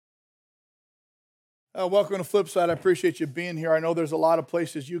Welcome to Flipside. I appreciate you being here. I know there's a lot of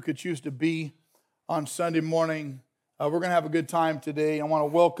places you could choose to be on Sunday morning. We're going to have a good time today. I want to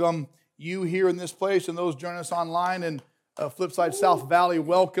welcome you here in this place and those joining us online in Flipside South Valley.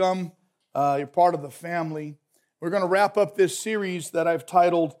 Welcome. You're part of the family. We're going to wrap up this series that I've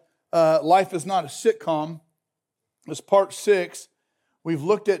titled Life is Not a Sitcom. It's part 6. We've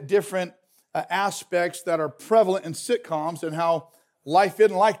looked at different aspects that are prevalent in sitcoms and how life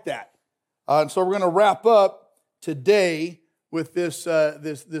isn't like that. And so we're going to wrap up today with this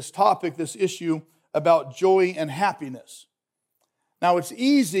topic, this issue about joy and happiness. Now, it's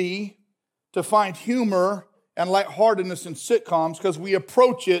easy to find humor and lightheartedness in sitcoms because we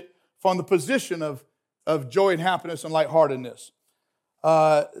approach it from the position of joy and happiness and lightheartedness.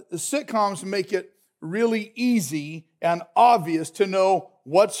 The sitcoms make it really easy and obvious to know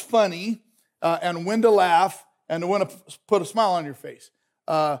what's funny and when to laugh and when to put a smile on your face.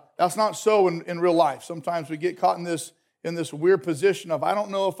 That's not so in real life. Sometimes we get caught in this weird position of I don't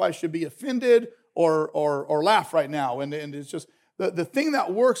know if I should be offended or laugh right now. And it's just the thing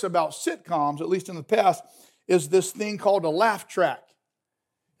that works about sitcoms, at least in the past, is this thing called a laugh track.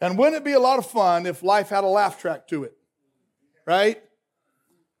 And wouldn't it be a lot of fun if life had a laugh track to it? Right?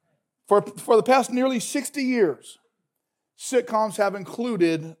 For the past nearly 60 years, sitcoms have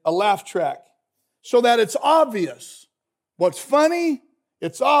included a laugh track so that it's obvious what's funny.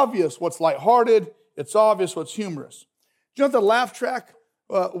 It's obvious what's lighthearted. It's obvious what's humorous. Do you know the laugh track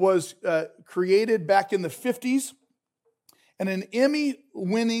was created back in the 50s? And an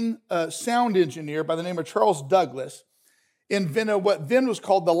Emmy-winning sound engineer by the name of Charles Douglas invented what then was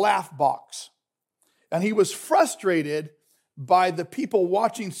called the laugh box. And he was frustrated by the people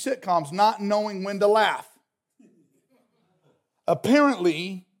watching sitcoms not knowing when to laugh.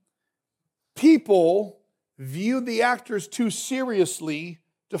 Apparently, people viewed the actors too seriously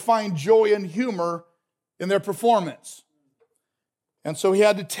to find joy and humor in their performance. And so he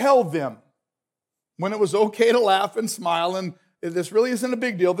had to tell them when it was okay to laugh and smile, and this really isn't a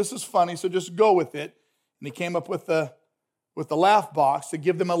big deal. This is funny, so just go with it. And he came up with the laugh box to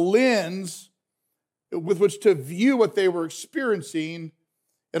give them a lens with which to view what they were experiencing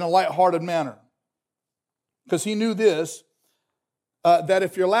in a lighthearted manner. Because he knew this, that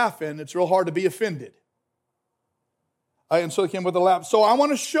if you're laughing, it's real hard to be offended. And so he came with a laugh. So I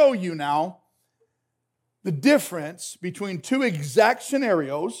want to show you now the difference between two exact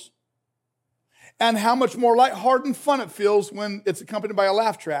scenarios and how much more lighthearted and fun it feels when it's accompanied by a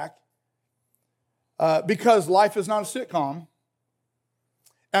laugh track. Because life is not a sitcom,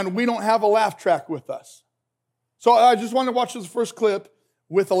 and we don't have a laugh track with us. So I just want to watch this first clip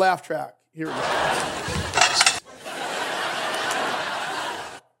with a laugh track. Here we go.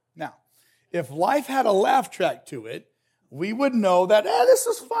 Now, if life had a laugh track to it, we would know that, this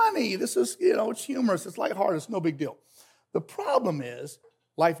is funny. This is, it's humorous. It's lighthearted. It's no big deal. The problem is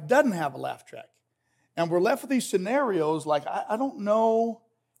life doesn't have a laugh track. And we're left with these scenarios like, I don't know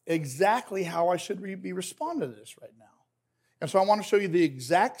exactly how I should be responding to this right now. And so I want to show you the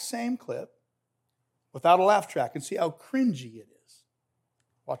exact same clip without a laugh track and see how cringy it is.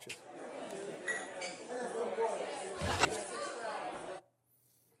 Watch it.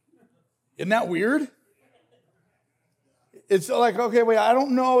 Isn't that weird? It's like, okay, wait, I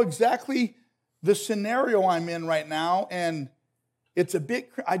don't know exactly the scenario I'm in right now, and it's a bit,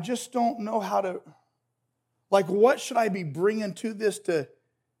 I just don't know how to, like, what should I be bringing to this to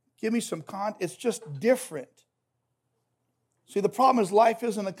give me some content? It's just different. See, the problem is life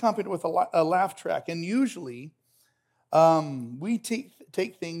isn't accompanied with a laugh track, and usually we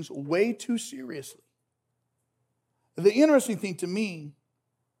take things way too seriously. The interesting thing to me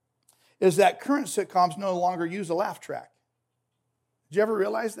is that current sitcoms no longer use a laugh track. Did you ever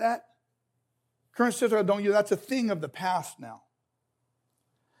realize that? Current sitcoms don't use, that's a thing of the past now.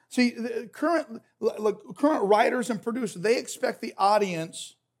 See, the current writers and producers, they expect the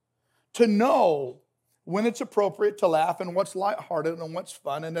audience to know when it's appropriate to laugh and what's lighthearted and what's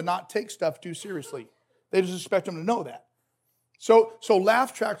fun and to not take stuff too seriously. They just expect them to know that. So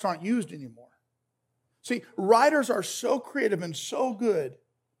laugh tracks aren't used anymore. See, writers are so creative and so good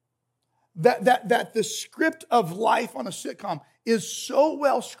that the script of life on a sitcom is so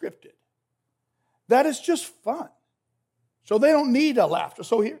well scripted that it's just fun. So they don't need a laugh track.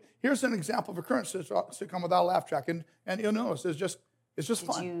 So here's an example of a current sitcom without a laugh track, and you'll notice it's just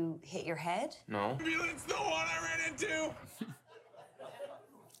fun. Did you hit your head? No. It's the one I ran into.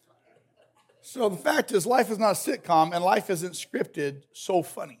 So the fact is, life is not a sitcom, and life isn't scripted so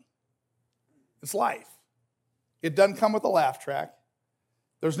funny. It's life. It doesn't come with a laugh track.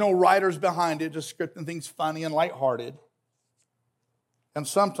 There's no writers behind it, just scripting things funny and lighthearted. And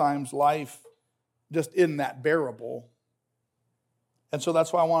sometimes life just isn't that bearable. And so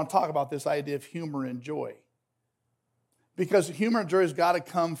that's why I want to talk about this idea of humor and joy. Because humor and joy has got to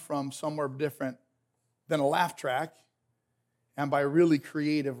come from somewhere different than a laugh track and by really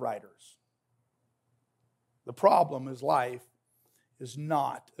creative writers. The problem is life is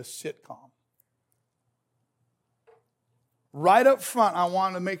not a sitcom. Right up front, I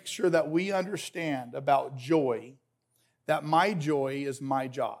want to make sure that we understand about joy, that my joy is my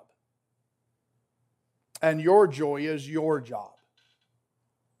job. And your joy is your job.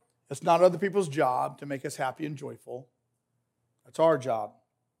 It's not other people's job to make us happy and joyful. That's our job.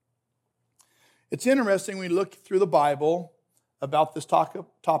 It's interesting when we look through the Bible about this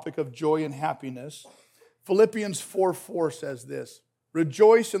topic of joy and happiness. Philippians 4:4 says this,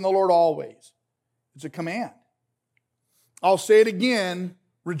 rejoice in the Lord always. It's a command. I'll say it again,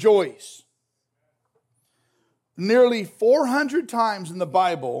 rejoice. Nearly 400 times in the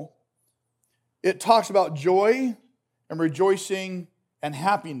Bible, it talks about joy and rejoicing and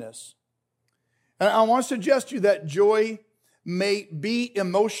happiness. And I want to suggest to you that joy may be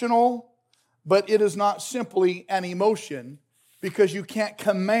emotional, but it is not simply an emotion because you can't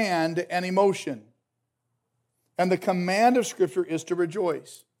command an emotion. And the command of Scripture is to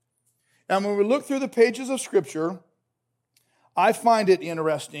rejoice. And when we look through the pages of Scripture, I find it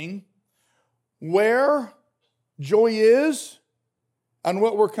interesting where joy is and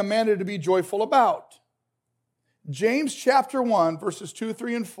what we're commanded to be joyful about. James chapter 1, verses 2,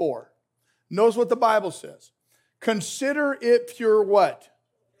 3, and 4. Knows what the Bible says. Consider it pure what?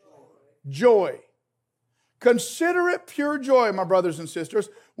 Joy. Consider it pure joy, my brothers and sisters,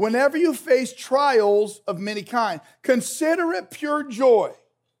 whenever you face trials of many kinds. Consider it pure joy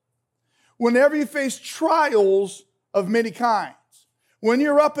whenever you face trials of many kinds. When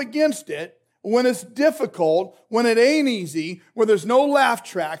you're up against it, when it's difficult, when it ain't easy, when there's no laugh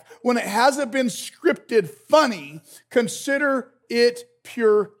track, when it hasn't been scripted funny, consider it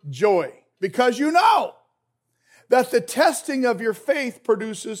pure joy. Because you know that the testing of your faith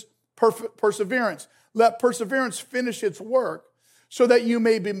produces perseverance. Let perseverance finish its work so that you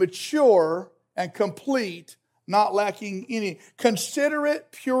may be mature and complete, not lacking any. Consider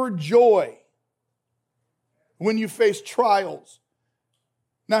it pure joy when you face trials.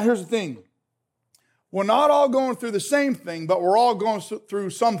 Now here's the thing. We're not all going through the same thing, but we're all going through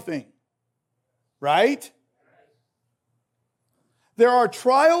something. Right? There are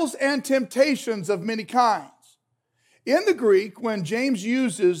trials and temptations of many kinds. In the Greek, when James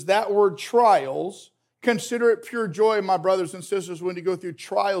uses that word trials, consider it pure joy, my brothers and sisters, when you go through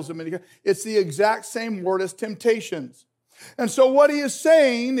trials of many kinds. It's the exact same word as temptations. And so what he is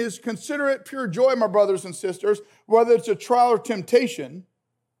saying is consider it pure joy, my brothers and sisters, whether it's a trial or temptation.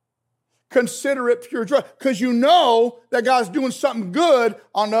 Consider it pure joy because you know that God's doing something good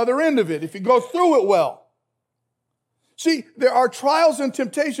on the other end of it if you go through it well. See, there are trials and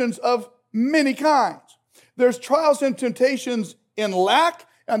temptations of many kinds. There's trials and temptations in lack,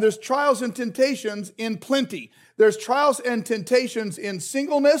 and there's trials and temptations in plenty. There's trials and temptations in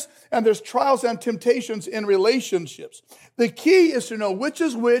singleness, and there's trials and temptations in relationships. The key is to know which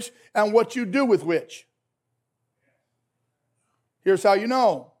is which and what you do with which. Here's how you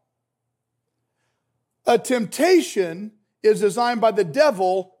know. A temptation is designed by the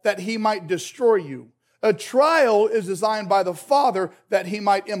devil that he might destroy you. A trial is designed by the Father that he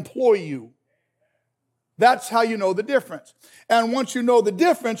might employ you. That's how you know the difference. And once you know the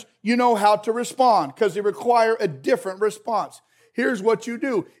difference, you know how to respond because they require a different response. Here's what you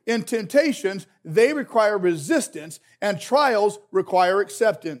do. In temptations, they require resistance, and trials require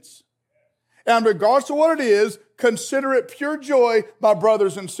acceptance. And regardless of what it is, consider it pure joy, my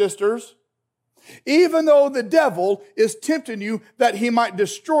brothers and sisters. Even though the devil is tempting you that he might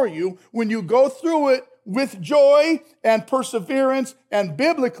destroy you, when you go through it with joy and perseverance and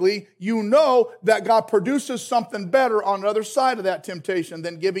biblically, you know that God produces something better on the other side of that temptation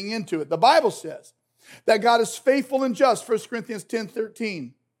than giving into it. The Bible says that God is faithful and just, 1 Corinthians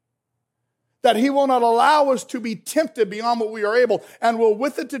 10:13. That he will not allow us to be tempted beyond what we are able, and will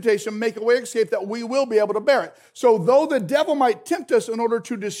with the temptation make a way of escape that we will be able to bear it. So though the devil might tempt us in order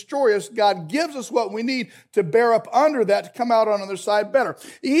to destroy us, God gives us what we need to bear up under that, to come out on the other side better.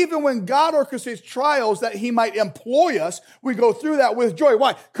 Even when God orchestrates trials that he might employ us, we go through that with joy.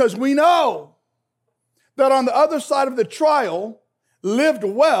 Why? Because we know that on the other side of the trial, lived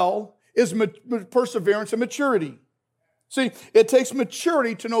well, is perseverance and maturity. See, it takes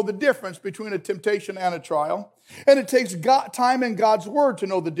maturity to know the difference between a temptation and a trial. And it takes time in God's word to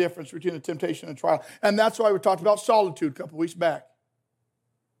know the difference between a temptation and a trial. And that's why we talked about solitude a couple weeks back.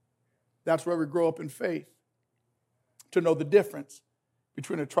 That's where we grow up in faith, to know the difference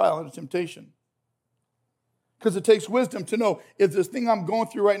between a trial and a temptation. Because it takes wisdom to know, is this thing I'm going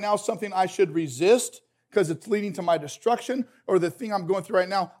through right now something I should resist because it's leading to my destruction, or the thing I'm going through right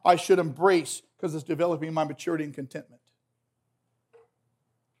now I should embrace because it's developing my maturity and contentment?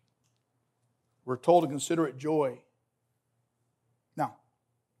 We're told to consider it joy. Now,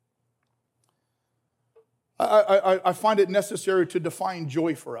 I find it necessary to define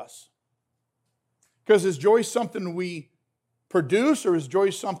joy for us. Because is joy something we produce, or is joy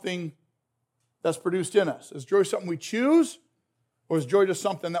something that's produced in us? Is joy something we choose, or is joy just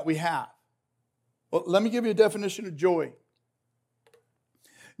something that we have? Well, let me give you a definition of joy.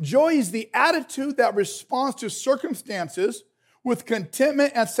 Joy is the attitude that responds to circumstances with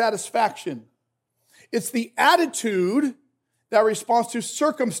contentment and satisfaction. It's the attitude that responds to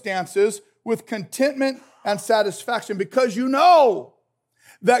circumstances with contentment and satisfaction, because you know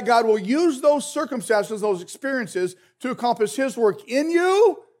that God will use those circumstances, those experiences, to accomplish His work in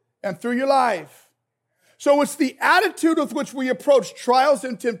you and through your life. So it's the attitude with which we approach trials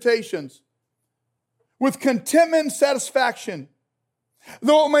and temptations with contentment and satisfaction.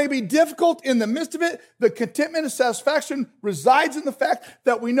 Though it may be difficult in the midst of it, the contentment and satisfaction resides in the fact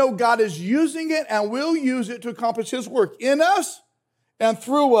that we know God is using it and will use it to accomplish His work in us and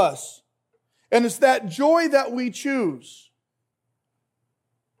through us. And it's that joy that we choose.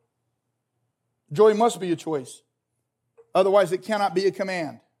 Joy must be a choice. Otherwise, it cannot be a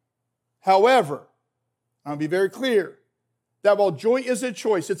command. However, I'll be very clear that while joy is a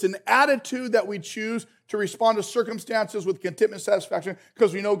choice, it's an attitude that we choose to respond to circumstances with contentment and satisfaction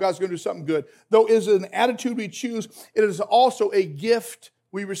because we know God's going to do something good. Though it is an attitude we choose, it is also a gift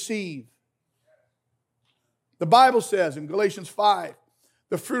we receive. The Bible says in Galatians 5,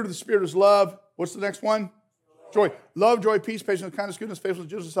 the fruit of the Spirit is love. What's the next one? Joy. Love, joy, peace, patience, kindness, goodness, faithfulness,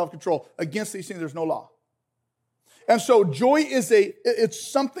 gentleness, self-control. Against these things, there's no law. And so joy is it's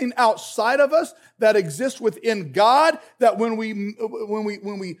something outside of us that exists within God, that when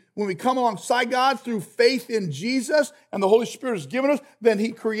we come alongside God through faith in Jesus and the Holy Spirit has given us, then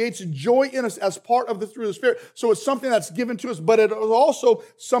He creates joy in us as part of the through the Spirit. So it's something that's given to us, but it is also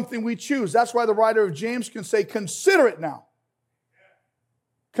something we choose. That's why the writer of James can say, consider it now.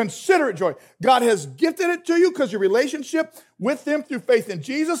 Consider it joy. God has gifted it to you because your relationship with Him through faith in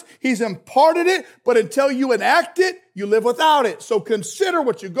Jesus, He's imparted it, but until you enact it, you live without it. So consider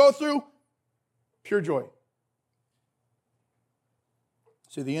what you go through, pure joy.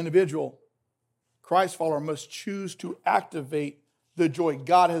 See, the individual Christ follower must choose to activate the joy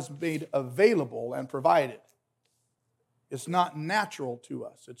God has made available and provided. It's not natural to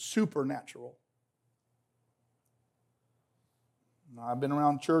us. It's supernatural. I've been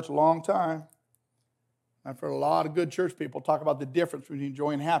around church a long time. I've heard a lot of good church people talk about the difference between joy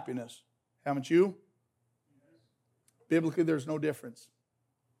and happiness. Haven't you? Biblically, there's no difference.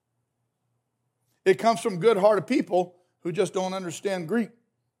 It comes from good-hearted people who just don't understand Greek.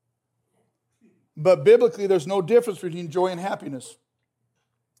 But biblically, there's no difference between joy and happiness.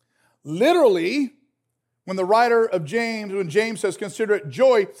 Literally, when the writer of James, when James says consider it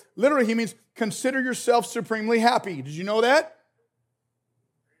joy, literally he means consider yourself supremely happy. Did you know that?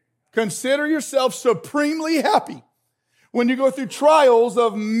 Consider yourself supremely happy when you go through trials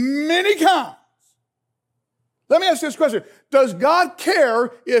of many kinds. Let me ask you this question. Does God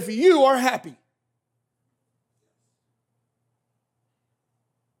care if you are happy?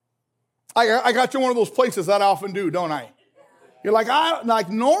 I got you one of those places that I often do, don't I? You're like,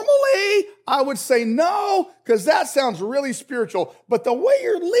 normally I would say no, because that sounds really spiritual. But the way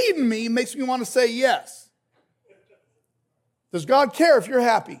you're leading me makes me want to say yes. Does God care if you're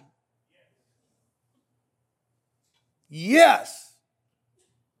happy? Yes.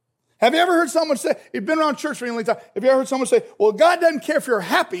 Have you ever heard someone say, you've been around church for any time, have you ever heard someone say, well, God doesn't care if you're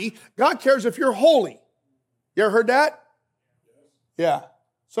happy, God cares if you're holy. You ever heard that? Yeah.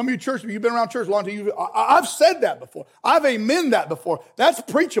 Some of you church people, you've been around church a long time, I've said that before. I've amen that before. That's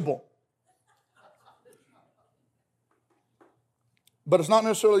preachable. But it's not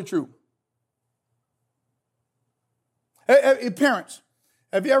necessarily true. Hey, parents,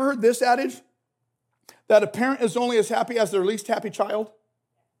 have you ever heard this adage? That a parent is only as happy as their least happy child?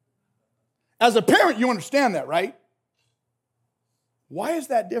 As a parent, you understand that, right? Why is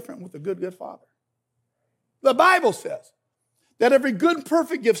that different with a good father? The Bible says that every good and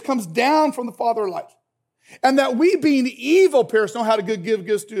perfect gift comes down from the Father of lights. And that we being evil parents know how to give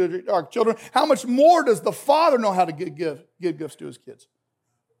gifts to our children. How much more does the Father know how to give gifts to His kids?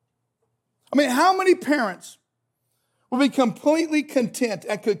 I mean, how many parents will be completely content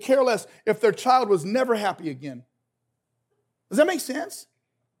and could care less if their child was never happy again? Does that make sense?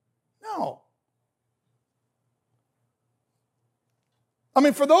 No. I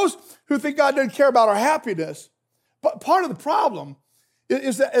mean, for those who think God doesn't care about our happiness, but part of the problem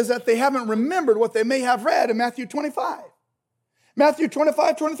is that they haven't remembered what they may have read in Matthew 25. Matthew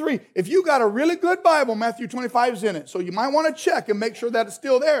 25, 23. If you got a really good Bible, Matthew 25 is in it. So you might want to check and make sure that it's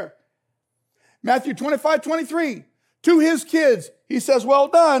still there. Matthew 25, 23. To his kids, he says, well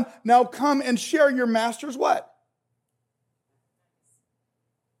done. Now come and share your master's what?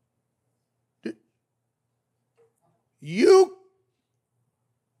 You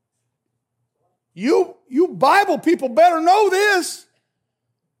Bible people better know this.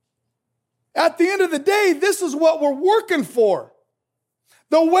 At the end of the day, this is what we're working for.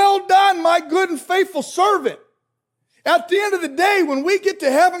 The well done, my good and faithful servant. At the end of the day, when we get to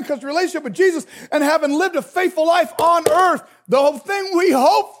heaven, because relationship with Jesus and having lived a faithful life on earth, the whole thing we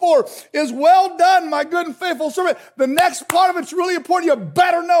hope for is well done, my good and faithful servant. The next part of it's really important. You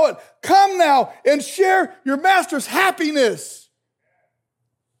better know it. Come now and share your master's happiness.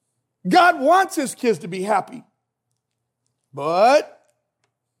 God wants his kids to be happy. But,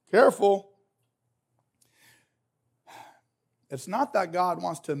 careful. It's not that God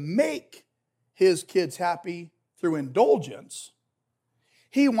wants to make his kids happy through indulgence.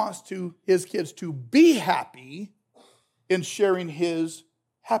 He wants his kids to be happy in sharing his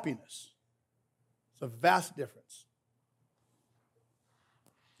happiness. It's a vast difference.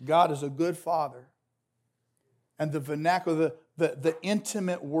 God is a good father. And the vernacular, the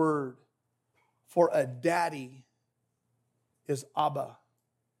intimate word for a daddy is Abba.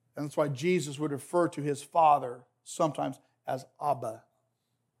 And that's why Jesus would refer to his father sometimes as Abba.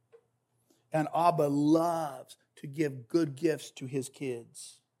 And Abba loves to give good gifts to his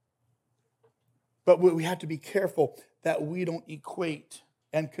kids. But we have to be careful that we don't equate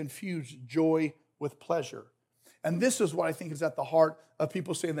and confuse joy with pleasure. And this is what I think is at the heart of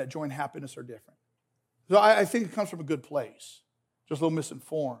people saying that joy and happiness are different. So I think it comes from a good place, just a little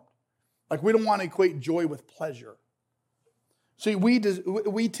misinformed. Like we don't want to equate joy with pleasure. See, we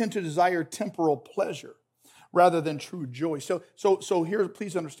tend to desire temporal pleasure rather than true joy. So here,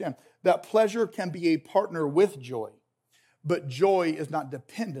 please understand that pleasure can be a partner with joy, but joy is not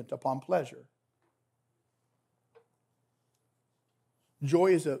dependent upon pleasure. Joy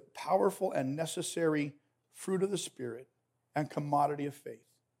is a powerful and necessary fruit of the Spirit and commodity of faith.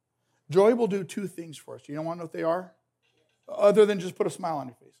 Joy will do two things for us. You don't want to know what they are? Other than just put a smile on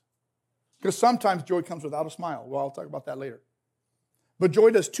your face. Because sometimes joy comes without a smile. Well, I'll talk about that later. But joy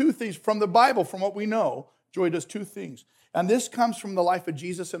does two things. From the Bible, from what we know, joy does two things. And this comes from the life of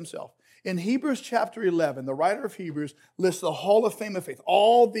Jesus himself. In Hebrews chapter 11, the writer of Hebrews lists the Hall of Fame of Faith.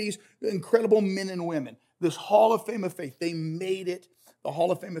 All these incredible men and women. This Hall of Fame of Faith. They made it, the Hall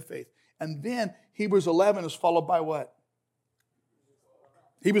of Fame of Faith. And then Hebrews 11 is followed by what?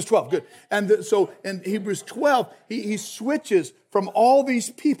 Hebrews 12, good. And so in Hebrews 12, he switches from all these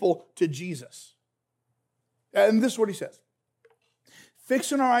people to Jesus. And this is what he says.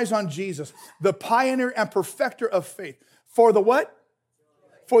 Fixing our eyes on Jesus, the pioneer and perfecter of faith. For the what?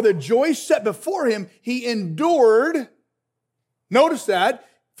 For the joy set before him, he endured. Notice that.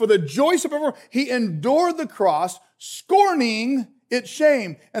 For the joy set before him, he endured the cross, scorning its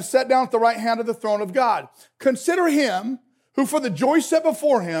shame, and sat down at the right hand of the throne of God. Consider him who for the joy set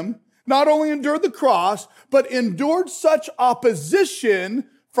before him not only endured the cross, but endured such opposition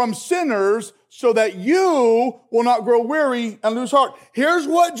from sinners so that you will not grow weary and lose heart. Here's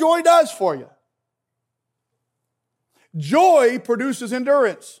what joy does for you. Joy produces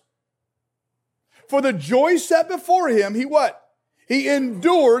endurance. For the joy set before him, he what? He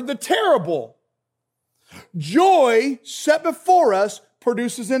endured the terrible. Joy set before us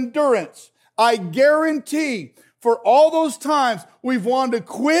produces endurance. I guarantee for all those times we've wanted to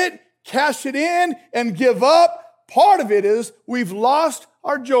quit, cash it in, and give up, part of it is we've lost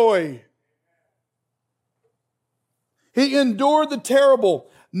our joy. He endured the terrible,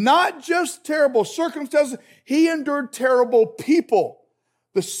 not just terrible circumstances, he endured terrible people.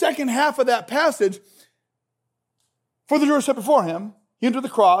 The second half of that passage, for the joy set before him, he endured the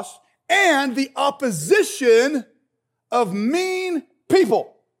cross, and the opposition of mean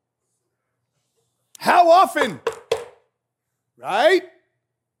people. How often, right,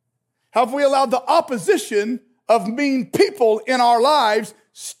 have we allowed the opposition of mean people in our lives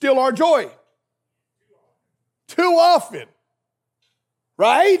steal our joy? Too often,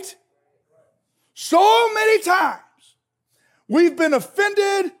 right? So many times we've been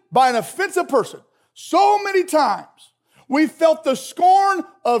offended by an offensive person. So many times we've felt the scorn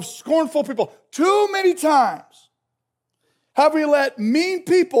of scornful people. Too many times have we let mean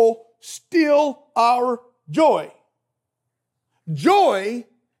people steal our joy. Joy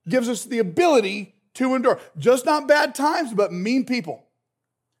gives us the ability to endure. Just not bad times, but mean people.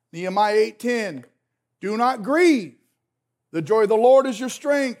 Nehemiah 8:10. Do not grieve. The joy of the Lord is your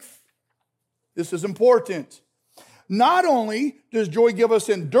strength. This is important. Not only does joy give us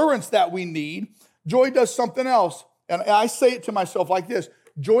endurance that we need, joy does something else. And I say it to myself like this.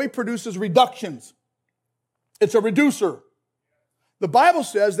 Joy produces reductions. It's a reducer. The Bible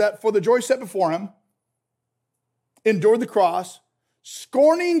says that for the joy set before him, endured the cross,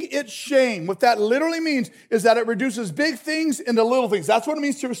 scorning its shame. What that literally means is that it reduces big things into little things. That's what it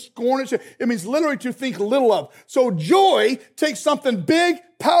means to scorn its shame. It means literally to think little of. So joy takes something big,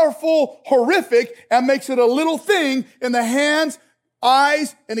 powerful, horrific, and makes it a little thing in the hands,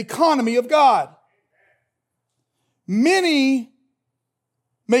 eyes, and economy of God. Many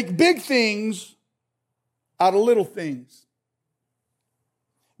make big things out of little things.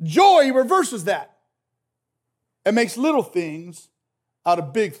 Joy reverses that. It makes little things out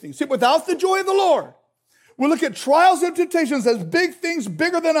of big things. See, without the joy of the Lord, we look at trials and temptations as big things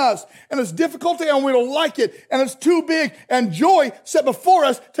bigger than us, and it's difficulty and we don't like it, and it's too big, and joy set before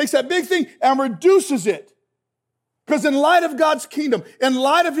us takes that big thing and reduces it. Because in light of God's kingdom, in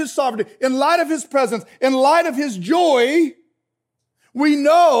light of his sovereignty, in light of his presence, in light of his joy, we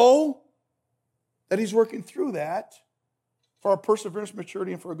know that he's working through that for our perseverance,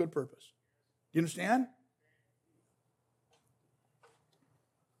 maturity, and for a good purpose. Do you understand?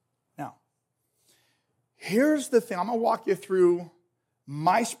 Now, here's the thing. I'm going to walk you through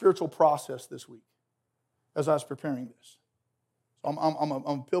my spiritual process this week as I was preparing this. So I'm going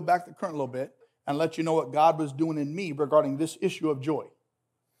to peel back the curtain a little bit and let you know what God was doing in me regarding this issue of joy.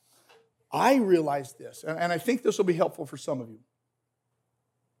 I realized this, and I think this will be helpful for some of you.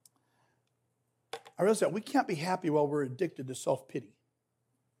 I realized that we can't be happy while we're addicted to self-pity.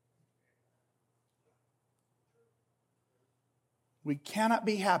 We cannot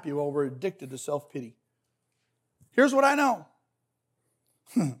be happy while we're addicted to self-pity. Here's what I know.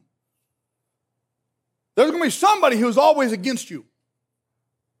 There's going to be somebody who's always against you.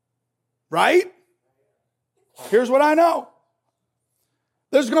 Right? Here's what I know.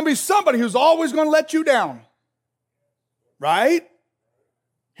 There's going to be somebody who's always going to let you down. Right?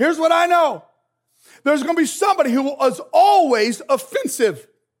 Here's what I know. There's going to be somebody who is always offensive.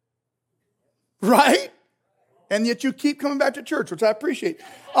 Right? And yet you keep coming back to church, which I appreciate.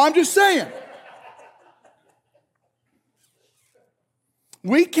 I'm just saying.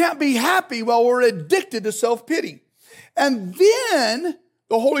 We can't be happy while we're addicted to self-pity. And then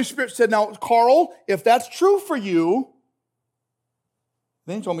the Holy Spirit said, now, Carl, if that's true for you,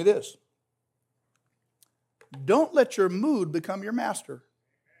 then he told me this. Don't let your mood become your master.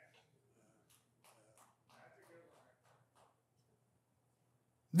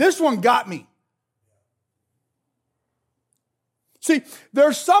 This one got me. See,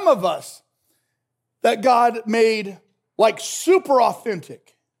 there's some of us that God made like super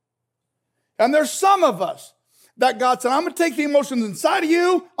authentic. And there's some of us that God said, I'm going to take the emotions inside of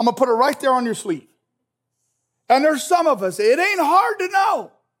you, I'm going to put it right there on your sleeve. And there's some of us, it ain't hard to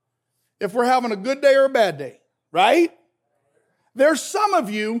know if we're having a good day or a bad day, right? There's some of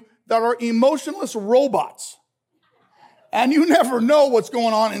you that are emotionless robots. And you never know what's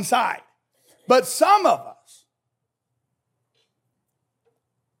going on inside. But some of us,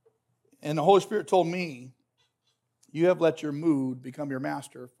 and the Holy Spirit told me, you have let your mood become your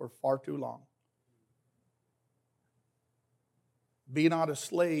master for far too long. Be not a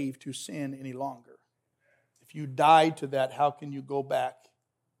slave to sin any longer. If you died to that, how can you go back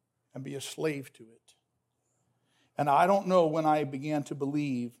and be a slave to it? And I don't know when I began to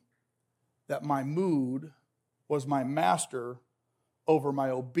believe that my mood was my master over my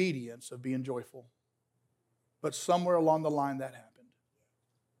obedience of being joyful. But somewhere along the line that happened.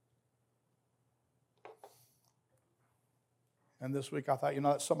 And this week I thought,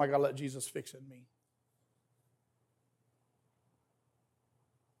 that's something I got to let Jesus fix in me.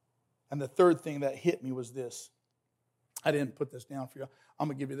 And the third thing that hit me was this. I didn't put this down for you. I'm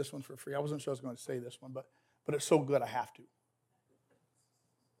going to give you this one for free. I wasn't sure I was going to say this one, but it's so good I have to.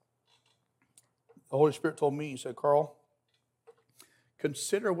 The Holy Spirit told me, he said, Carl,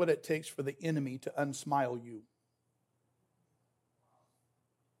 consider what it takes for the enemy to unsmile you.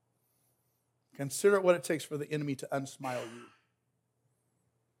 Consider what it takes for the enemy to unsmile you.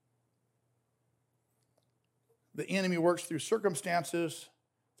 The enemy works through circumstances,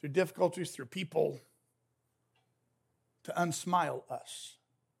 through difficulties, through people, to unsmile us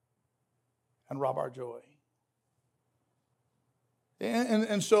and rob our joy.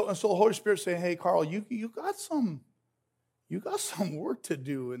 And so the Holy Spirit's saying, hey, Carl, you got some work to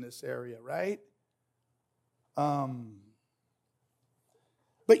do in this area, right? But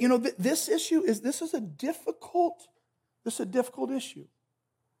this is a difficult issue.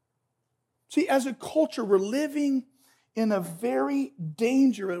 See, as a culture, we're living in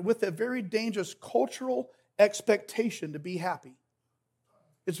with a very dangerous cultural expectation to be happy.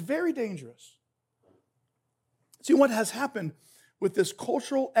 It's very dangerous. See, what has happened with this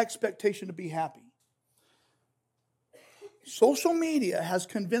cultural expectation to be happy? Social media has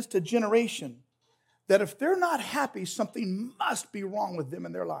convinced a generation that if they're not happy, something must be wrong with them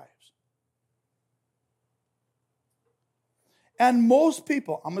in their lives. And most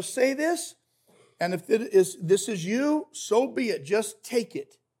people, I'm going to say this, and if this is you, so be it. Just take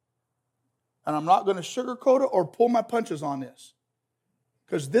it. And I'm not going to sugarcoat it or pull my punches on this.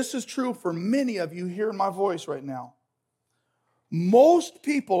 Because this is true for many of you hearing my voice right now. Most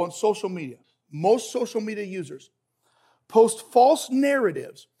people on social media, most social media users, post false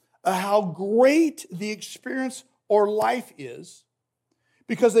narratives of how great the experience or life is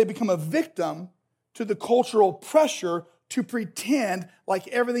because they become a victim to the cultural pressure to pretend like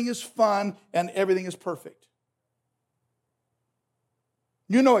everything is fun and everything is perfect.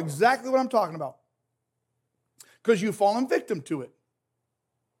 You know exactly what I'm talking about because you've fallen victim to it.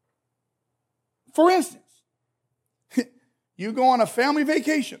 For instance, you go on a family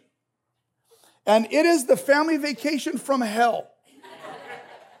vacation, and it is the family vacation from hell.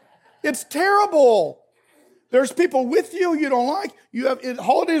 It's terrible. There's people with you don't like.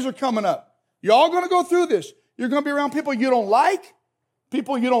 Holidays are coming up. You're all going to go through this. You're going to be around people you don't like,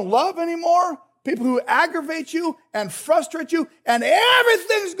 people you don't love anymore, people who aggravate you and frustrate you, and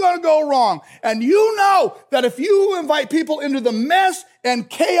everything's going to go wrong. And you know that if you invite people into the mess and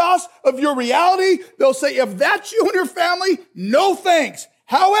chaos of your reality, they'll say, if that's you and your family, no thanks.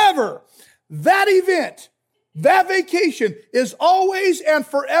 However, that event, that vacation is always and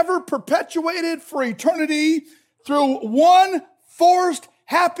forever perpetuated for eternity through one forced,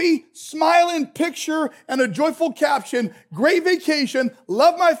 happy, smiling picture and a joyful caption, great vacation,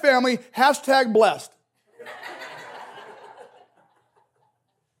 love my family, #blessed.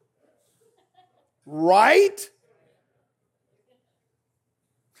 Right?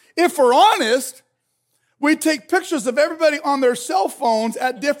 If we're honest, we take pictures of everybody on their cell phones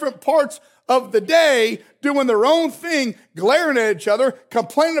at different parts of the day, doing their own thing, glaring at each other,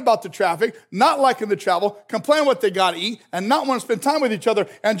 complaining about the traffic, not liking the travel, complaining what they got to eat, and not want to spend time with each other,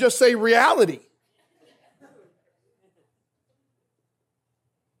 and just say reality.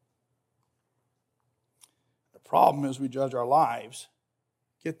 The problem is we judge our lives,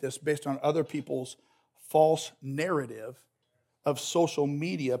 get this, based on other people's false narrative of social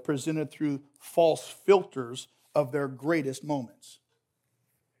media presented through false filters of their greatest moments.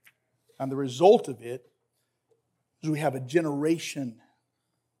 And the result of it is we have a generation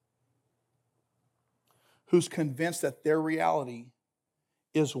who's convinced that their reality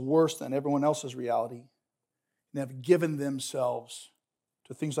is worse than everyone else's reality and have given themselves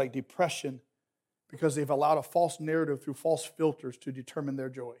to things like depression because they've allowed a false narrative through false filters to determine their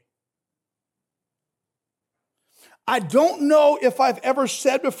joy. I don't know if I've ever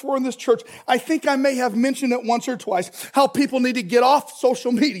said before in this church, I think I may have mentioned it once or twice, how people need to get off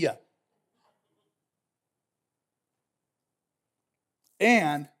social media.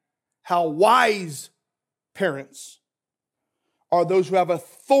 And how wise parents are those who have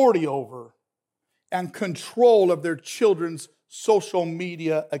authority over and control of their children's social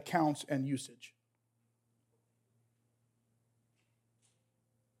media accounts and usage.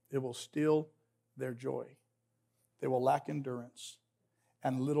 It will steal their joy. They will lack endurance,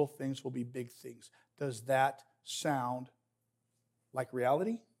 and little things will be big things. Does that sound like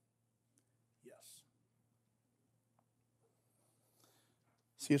reality? Yes.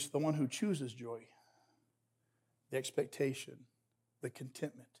 See, it's the one who chooses joy, the expectation, the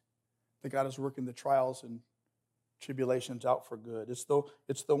contentment that God is working the trials and tribulations out for good. It's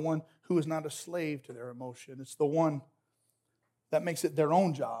the one who is not a slave to their emotion. It's the one that makes it their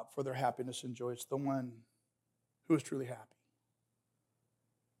own job for their happiness and joy. It's the one who is truly happy.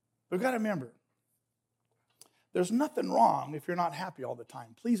 But we've got to remember, there's nothing wrong if you're not happy all the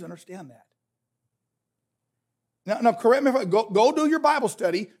time. Please understand that. Now correct me if go do your Bible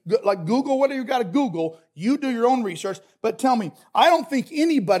study, like Google whatever you got to Google. You do your own research, but tell me, I don't think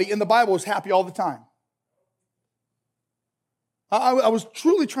anybody in the Bible is happy all the time. I was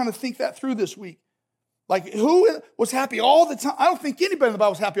truly trying to think that through this week. Like, who was happy all the time? I don't think anybody in the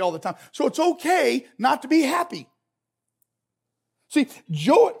Bible was happy all the time. So it's okay not to be happy. See,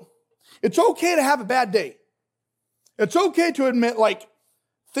 joy, it's okay to have a bad day. It's okay to admit, like,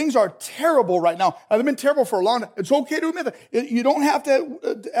 things are terrible right now. They've been terrible for a long time. It's okay to admit that. You don't have to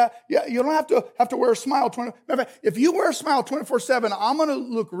wear a smile. If you wear a smile 24/7, I'm going to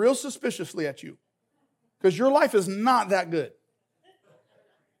look real suspiciously at you because your life is not that good.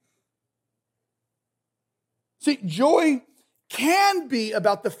 See, joy can be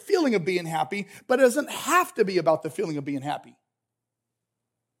about the feeling of being happy, but it doesn't have to be about the feeling of being happy.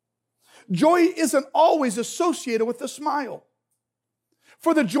 Joy isn't always associated with a smile.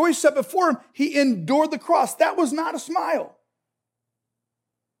 For the joy set before him, he endured the cross. That was not a smile.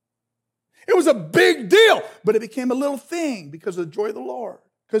 It was a big deal, but it became a little thing because of the joy of the Lord,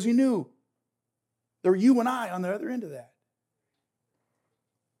 because he knew there were you and I on the other end of that.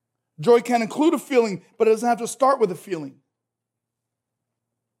 Joy can include a feeling, but it doesn't have to start with a feeling.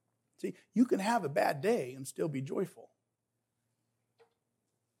 See, you can have a bad day and still be joyful.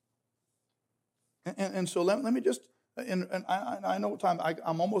 And so let me just, and I know what time,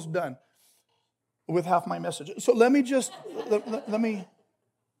 I'm almost done with half my message. So let me just, let me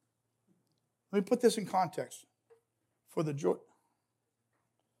put this in context for the joy.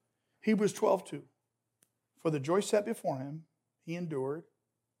 Hebrews 12:2. For the joy set before him, he endured.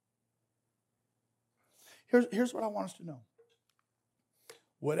 Here's what I want us to know.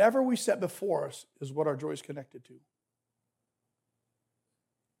 Whatever we set before us is what our joy is connected to.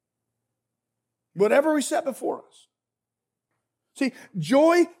 Whatever we set before us. See,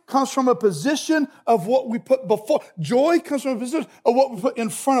 joy comes from a position of what we put before. Joy comes from a position of what we put in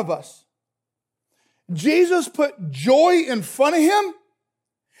front of us. Jesus put joy in front of him,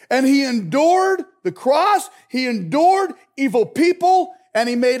 and he endured the cross. He endured evil people, and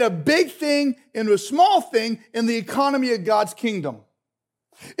he made a big thing into a small thing in the economy of God's kingdom.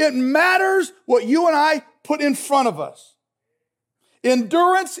 It matters what you and I put in front of us.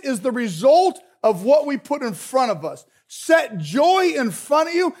 Endurance is the result of what we put in front of us. Set joy in front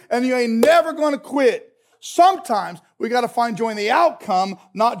of you, and you ain't never going to quit. Sometimes we got to find joy in the outcome,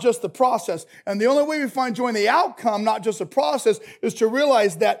 not just the process. And the only way we find joy in the outcome, not just the process, is to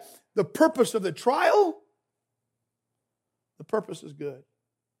realize that the purpose of the trial, the purpose is good.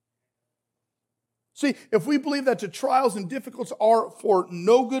 See, if we believe that the trials and difficulties are for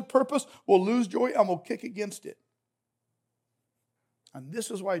no good purpose, we'll lose joy and we'll kick against it. And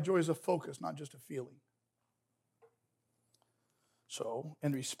this is why joy is a focus, not just a feeling. So,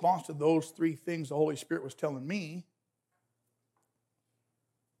 in response to those three things the Holy Spirit was telling me,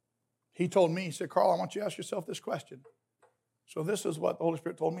 he told me, he said, Carl, I want you to ask yourself this question. So this is what the Holy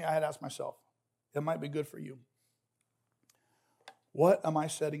Spirit told me I had asked myself. It might be good for you. What am I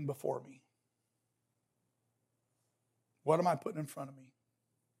setting before me? What am I putting in front of me?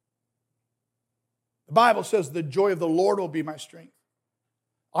 The Bible says the joy of the Lord will be my strength.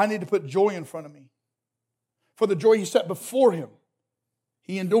 I need to put joy in front of me. For the joy he set before him,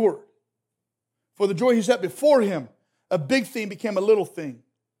 he endured. For the joy he set before him, a big thing became a little thing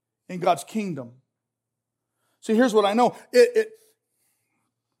in God's kingdom. See, here's what I know. It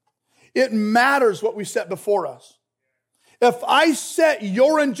matters what we set before us. If I set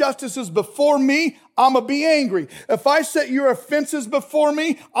your injustices before me, I'm going to be angry. If I set your offenses before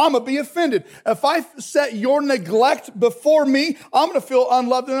me, I'm going to be offended. If I set your neglect before me, I'm going to feel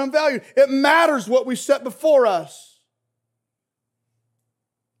unloved and unvalued. It matters what we set before us.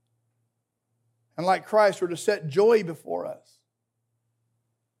 And like Christ, we're to set joy before us.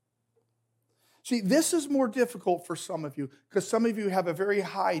 See, this is more difficult for some of you because some of you have a very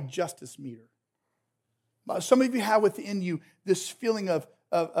high justice meter. Some of you have within you this feeling of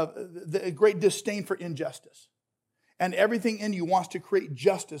the great disdain for injustice. And everything in you wants to create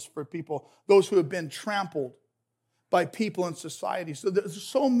justice for people, those who have been trampled by people in society. So there's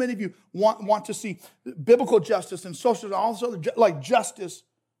so many of you want to see biblical justice and social, also like justice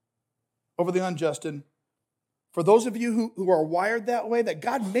over the unjust. And for those of you who are wired that way, that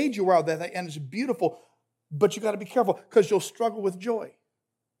God made you wired that way, and it's beautiful, but you got to be careful because you'll struggle with joy.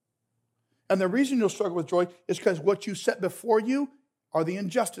 And the reason you'll struggle with joy is because what you set before you are the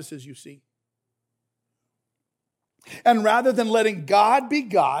injustices you see. And rather than letting God be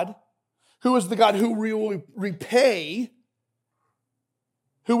God, who is the God who will repay,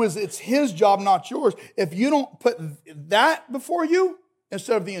 it's his job, not yours. If you don't put that before you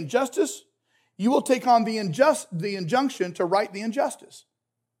instead of the injustice, you will take on the injunction to right the injustice.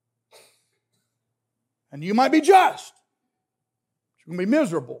 And you might be just. You're going to be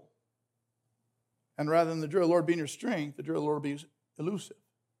miserable. And rather than the joy of the Lord being your strength, the joy of the Lord will be elusive.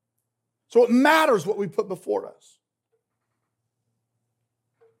 So it matters what we put before us.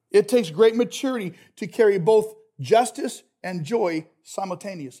 It takes great maturity to carry both justice and joy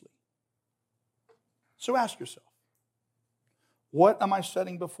simultaneously. So ask yourself, what am I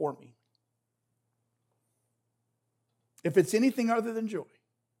setting before me? If it's anything other than joy,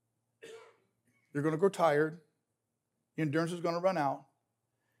 you're going to grow tired, your endurance is going to run out,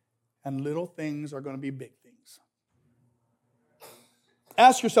 and little things are going to be big things.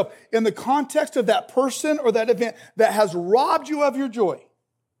 Ask yourself, in the context of that person or that event that has robbed you of your joy,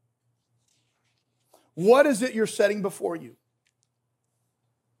 what is it you're setting before you?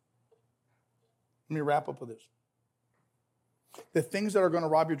 Let me wrap up with this. The things that are going to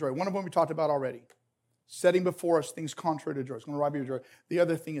rob your joy. One of them we talked about already. Setting before us things contrary to joy. It's going to rob you of joy. The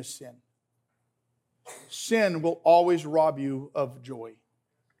other thing is sin. Sin will always rob you of joy.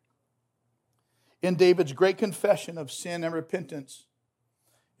 In David's great confession of sin and repentance,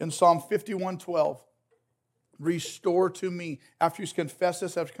 in Psalm 51:12, restore to me. After he's confessed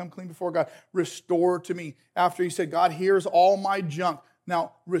this, after come clean before God, restore to me. After he said, God, here's all my junk.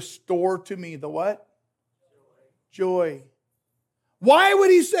 Now, restore to me the what? Joy. Why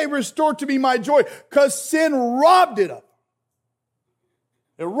would he say, restore to me my joy? Because sin robbed it of him.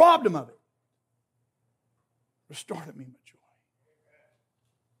 It robbed him of it. Restore to me my joy.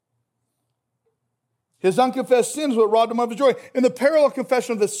 His unconfessed sins what robbed him of his joy. In the parallel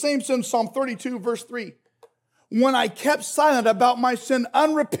confession of the same sin, Psalm 32, verse 3, when I kept silent about my sin,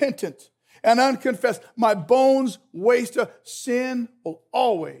 unrepentant and unconfessed, my bones wasted. Sin will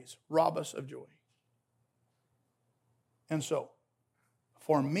always rob us of joy. And so,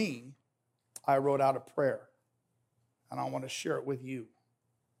 for me, I wrote out a prayer, and I want to share it with you.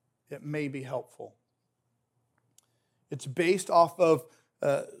 It may be helpful. It's based off of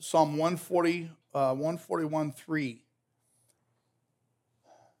Psalm 141:3.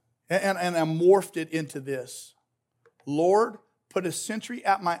 And I morphed it into this. Lord, put a sentry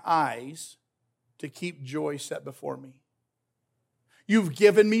at my eyes to keep joy set before me. You've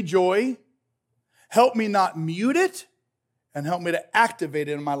given me joy. Help me not mute it, and help me to activate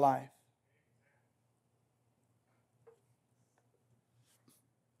it in my life.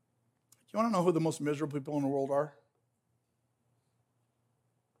 Do you want to know who the most miserable people in the world are?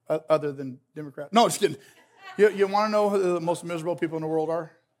 Other than Democrats? No, just kidding. You want to know who the most miserable people in the world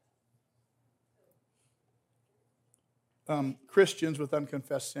are? Christians with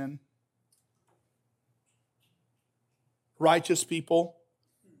unconfessed sin. Righteous people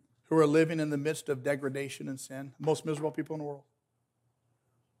who are living in the midst of degradation and sin. The most miserable people in the world.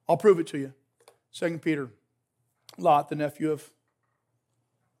 I'll prove it to you. 2 Peter, Lot, the nephew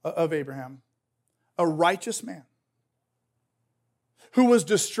of Abraham, a righteous man who was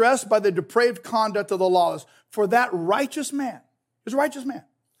distressed by the depraved conduct of the lawless. For that righteous man, his righteous man,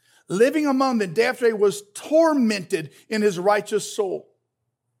 living among them day after day, was tormented in his righteous soul.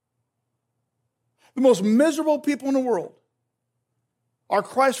 The most miserable people in the world are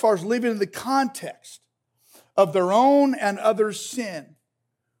Christ followers living in the context of their own and others' sin,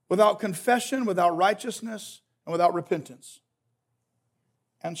 without confession, without righteousness, and without repentance.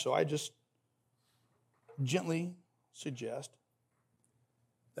 And so I just gently suggest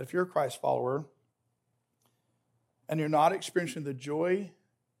that if you're a Christ follower and you're not experiencing the joy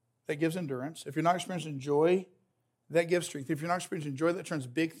that gives endurance, if you're not experiencing joy that gives strength, if you're not experiencing joy that turns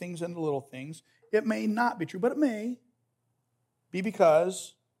big things into little things, it may not be true, but it may be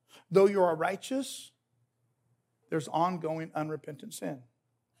because though you are righteous, there's ongoing unrepentant sin.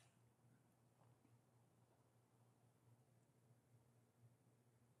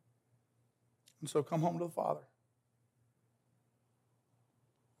 And so come home to the Father.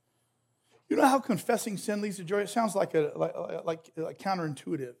 You know how confessing sin leads to joy? It sounds like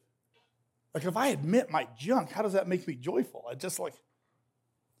counterintuitive. Like if I admit my junk, how does that make me joyful? I just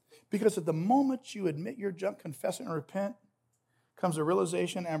because at the moment you admit your junk, confess it, and repent, comes a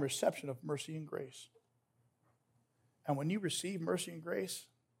realization and reception of mercy and grace. And when you receive mercy and grace,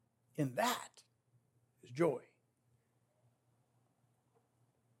 in that is joy.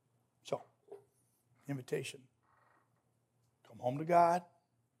 So, invitation. Come home to God.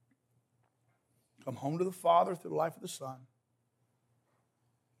 Come home to the Father through the life of the Son.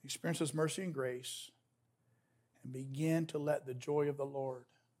 Experience His mercy and grace. And begin to let the joy of the Lord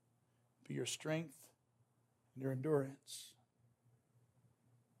be your strength and your endurance.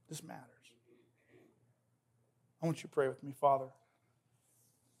 This matters. I want you to pray with me, Father.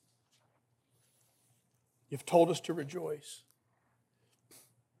 You've told us to rejoice.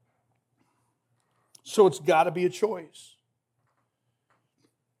 So it's got to be a choice.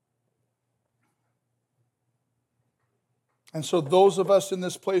 And so those of us in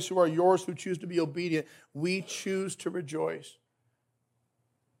this place who are yours, who choose to be obedient, we choose to rejoice.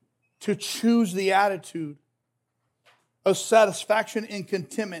 To choose the attitude of satisfaction and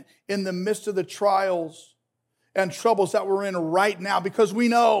contentment in the midst of the trials and troubles that we're in right now, because we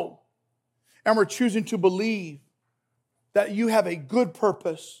know and we're choosing to believe that you have a good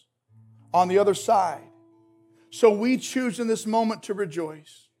purpose on the other side. So we choose in this moment to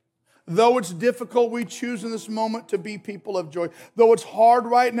rejoice. Though it's difficult, we choose in this moment to be people of joy. Though it's hard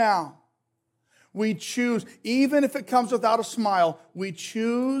right now, we choose, even if it comes without a smile, we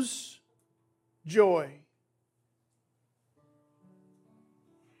choose joy.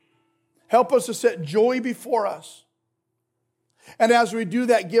 Help us to set joy before us. And as we do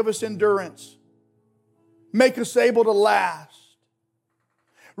that, give us endurance. Make us able to last.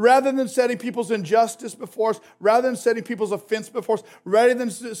 Rather than setting people's injustice before us, rather than setting people's offense before us, rather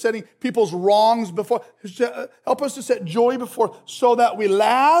than setting people's wrongs before us, help us to set joy before us so that we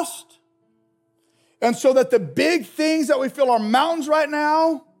last and so that the big things that we feel are mountains right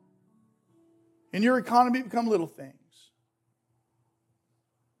now in your economy become little things.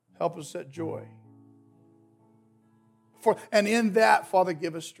 Help us set joy. And in that, Father,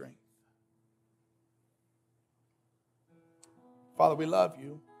 give us strength. Father, we love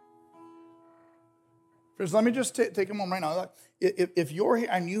you. Friends, let me just take a moment right now. If you're here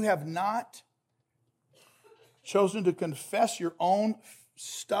and you have not chosen to confess your own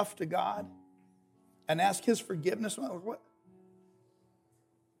stuff to God and ask His forgiveness, what?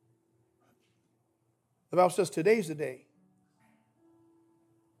 The Bible says today's the day.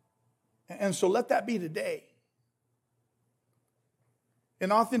 And so let that be today.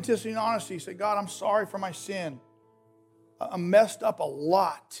 In authenticity and honesty, say, God, I'm sorry for my sin. I'm messed up a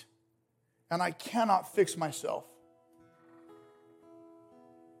lot, and I cannot fix myself.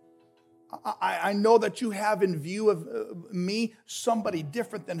 I know that you have in view of me somebody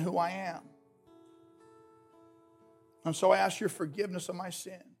different than who I am. And so I ask your forgiveness of my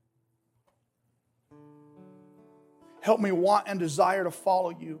sin. Help me want and desire to follow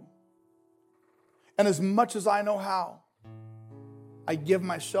you. And as much as I know how, I give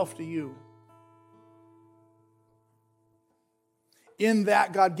myself to you. In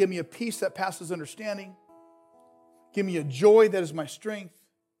that, God, give me a peace that passes understanding. Give me a joy that is my strength.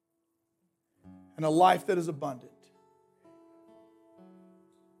 And a life that is abundant.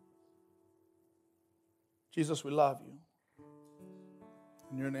 Jesus, we love you.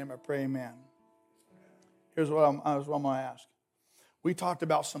 In your name I pray, amen. Here's what I'm going to ask. We talked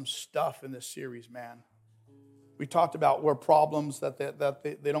about some stuff in this series, man. We talked about where problems that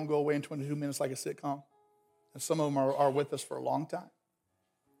they don't go away in 22 minutes like a sitcom. And some of them are with us for a long time.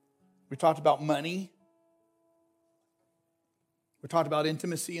 We talked about money. We talked about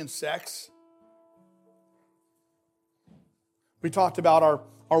intimacy and sex. We talked about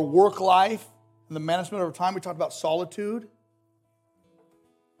our work life and the management of our time. We talked about solitude.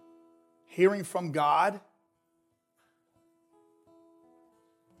 Hearing from God.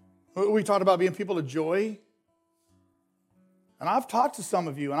 We talked about being people of joy. And I've talked to some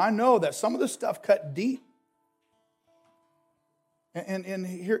of you, and I know that some of this stuff cut deep. And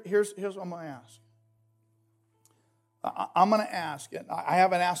here's what I'm going to ask. I'm going to ask, and I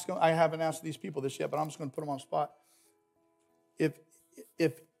haven't asked these people this yet, but I'm just going to put them on the spot.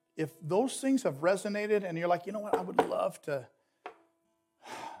 If those things have resonated, and you're like, you know what, I would love to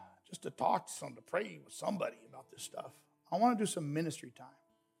just to talk to someone, to pray with somebody about this stuff. I want to do some ministry time.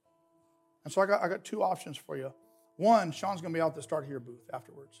 And so I got two options for you. One, Sean's going to be out at the Start Here booth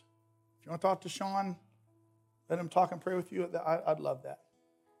afterwards. If you want to talk to Sean, let him talk and pray with you. I'd love that.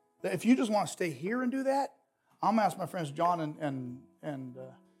 If you just want to stay here and do that, I'm going to ask my friends John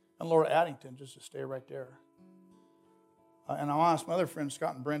and Laura Addington just to stay right there. And I'll ask my other friends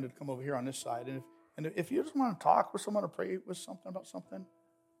Scott and Brenda to come over here on this side. And if you just want to talk with someone or pray with something about something,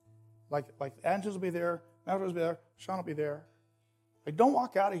 like Angela's will be there, Matt will be there, Sean will be there. Like, don't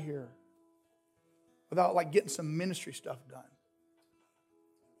walk out of here without getting some ministry stuff done.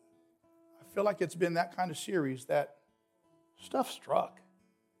 I feel like it's been that kind of series that stuff struck.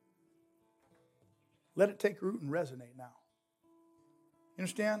 Let it take root and resonate now. You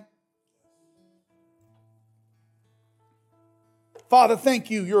understand? Father, thank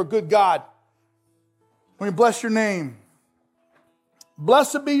you. You're a good God. We bless your name.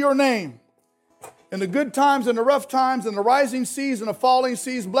 Blessed be your name. In the good times and the rough times and the rising seas and the falling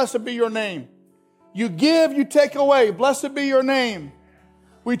seas, blessed be your name. You give, you take away. Blessed be your name.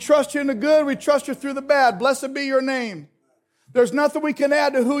 We trust you in the good. We trust you through the bad. Blessed be your name. There's nothing we can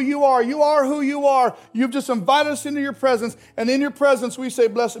add to who you are. You are who you are. You've just invited us into your presence. And in your presence, we say,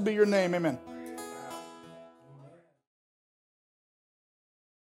 blessed be your name. Amen.